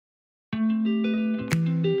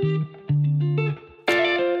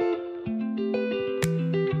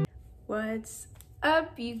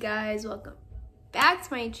up, you guys? Welcome back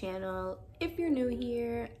to my channel. If you're new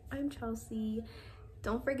here, I'm Chelsea.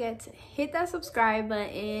 Don't forget to hit that subscribe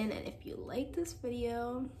button, and if you like this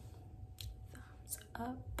video, thumbs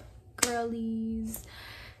up, girlies.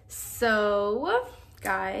 So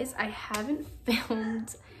guys, I haven't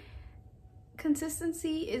filmed.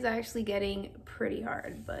 Consistency is actually getting pretty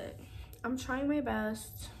hard, but I'm trying my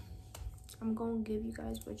best. I'm gonna give you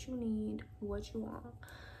guys what you need, what you want.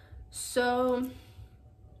 So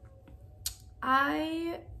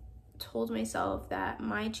I told myself that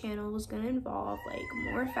my channel was gonna involve like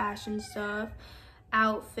more fashion stuff,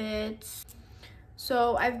 outfits.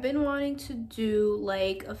 So I've been wanting to do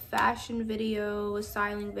like a fashion video, a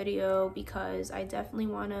styling video, because I definitely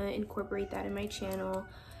want to incorporate that in my channel.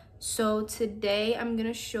 So today I'm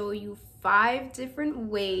gonna show you 5 different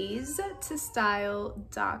ways to style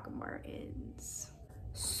Doc Martens.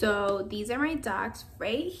 So these are my Docs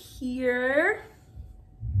right here.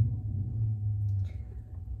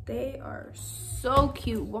 They are so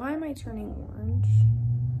cute. Why am I turning orange?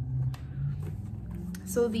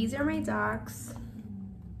 So these are my Docs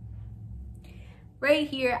right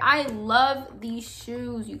here. I love these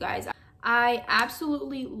shoes, you guys. I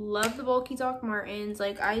absolutely love the bulky Doc Martens.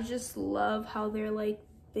 Like, I just love how they're like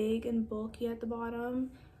big and bulky at the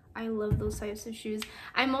bottom. I love those types of shoes.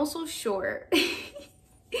 I'm also short.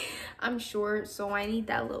 I'm short, so I need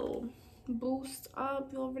that little boost up.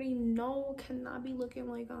 You already know, cannot be looking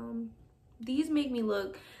like these make me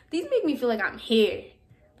feel like I'm here,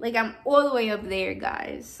 like I'm all the way up there,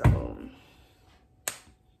 guys. So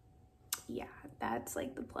yeah, that's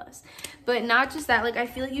like the plus. But not just that, like I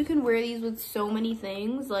feel like you can wear these with so many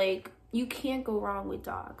things. Like, you can't go wrong with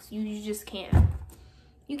Docs. You just can't.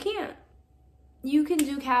 You can't. You can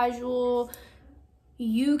do casual,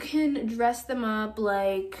 you can dress them up,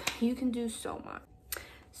 like you can do so much.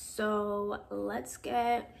 So let's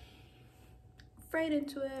get right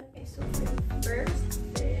into it. Okay, so for the first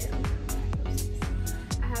fit,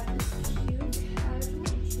 I have this cute casual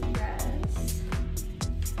dress.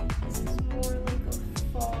 This is more like a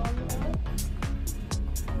fall look.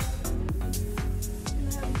 And I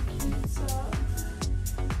have cute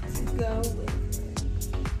socks to go with it.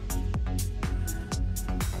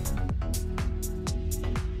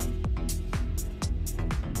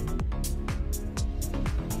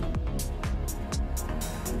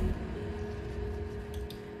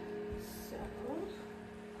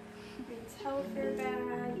 Telfair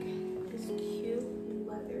bag, this cute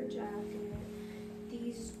leather jacket,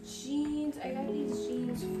 these jeans. I got these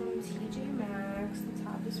jeans from TJ Maxx. The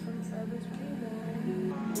top is from Forever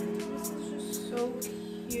 21. This is just so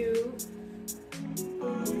cute.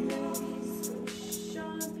 These go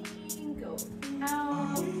shopping, go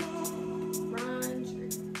out, brunch or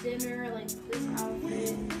dinner, like this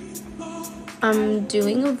outfit. I'm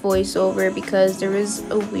doing a voiceover because there was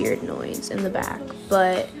a weird noise in the back,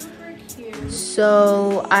 but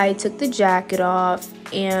so I took the jacket off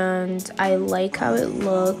and I like how it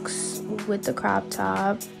looks with the crop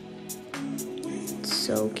top. It's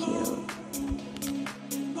so cute.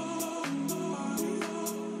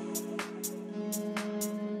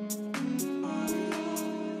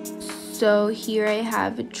 So here I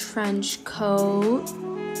have a trench coat,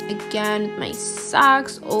 again with my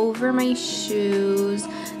socks over my shoes,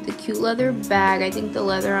 the cute leather bag. I think the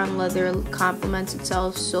leather on leather complements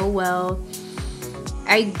itself so well.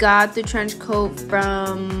 I got the trench coat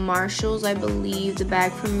from Marshall's, I believe, the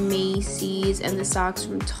bag from Macy's, and the socks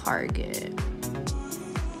from Target.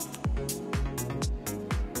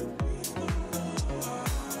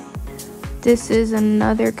 This is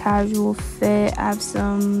another casual fit. I have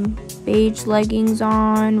some beige leggings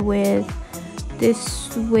on with this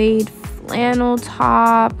suede flannel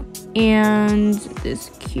top and this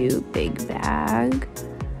cute big bag.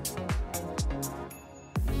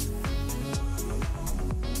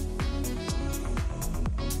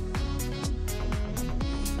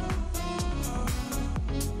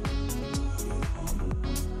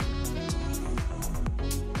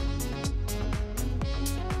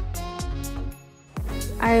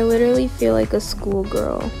 I literally feel like a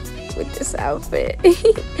schoolgirl with this outfit.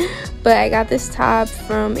 But I got this top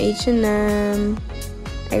from H&M.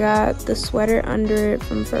 I got the sweater under it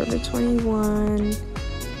from Forever 21.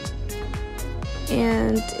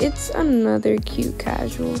 And it's another cute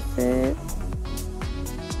casual fit.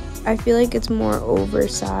 I feel like it's more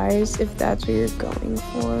oversized if that's what you're going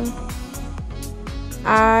for.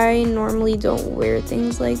 I normally don't wear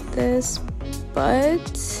things like this,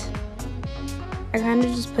 but I kind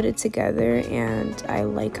of just put it together and I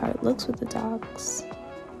like how it looks with the Docs.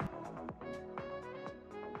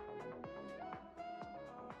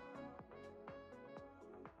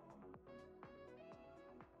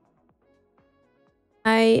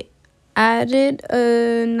 I added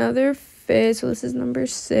another fit, so this is number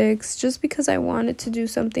 6, just because I wanted to do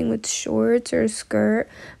something with shorts or a skirt,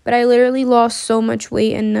 but I literally lost so much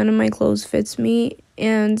weight and none of my clothes fits me,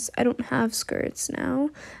 and I don't have skirts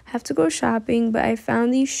now. I have to go shopping, but I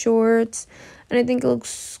found these shorts and I think it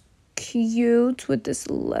looks cute with this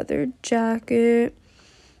leather jacket.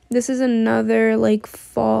 This is another like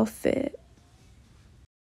fall fit.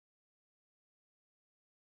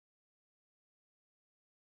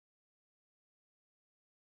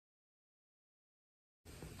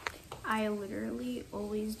 I literally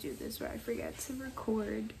always do this where I forget to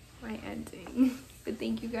record my ending. But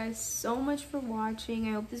thank you guys so much for watching.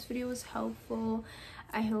 I hope this video was helpful.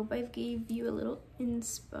 I hope I gave you a little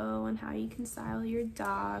inspo on how you can style your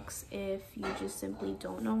docs if you just simply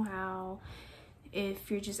don't know how,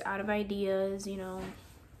 if you're just out of ideas, you know.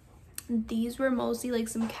 These were mostly like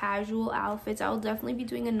some casual outfits. I'll definitely be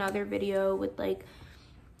doing another video with like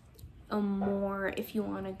a more if you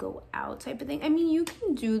want to go out type of thing. I mean, you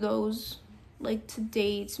can do those like to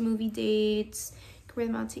dates, movie dates, you can wear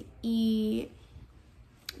them out to eat,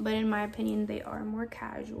 but in my opinion they are more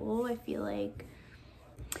casual. I feel like,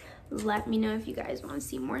 let me know if you guys want to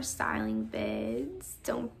see more styling vids.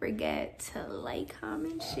 Don't forget to like,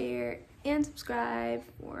 comment, share, and subscribe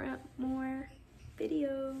for more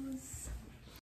videos.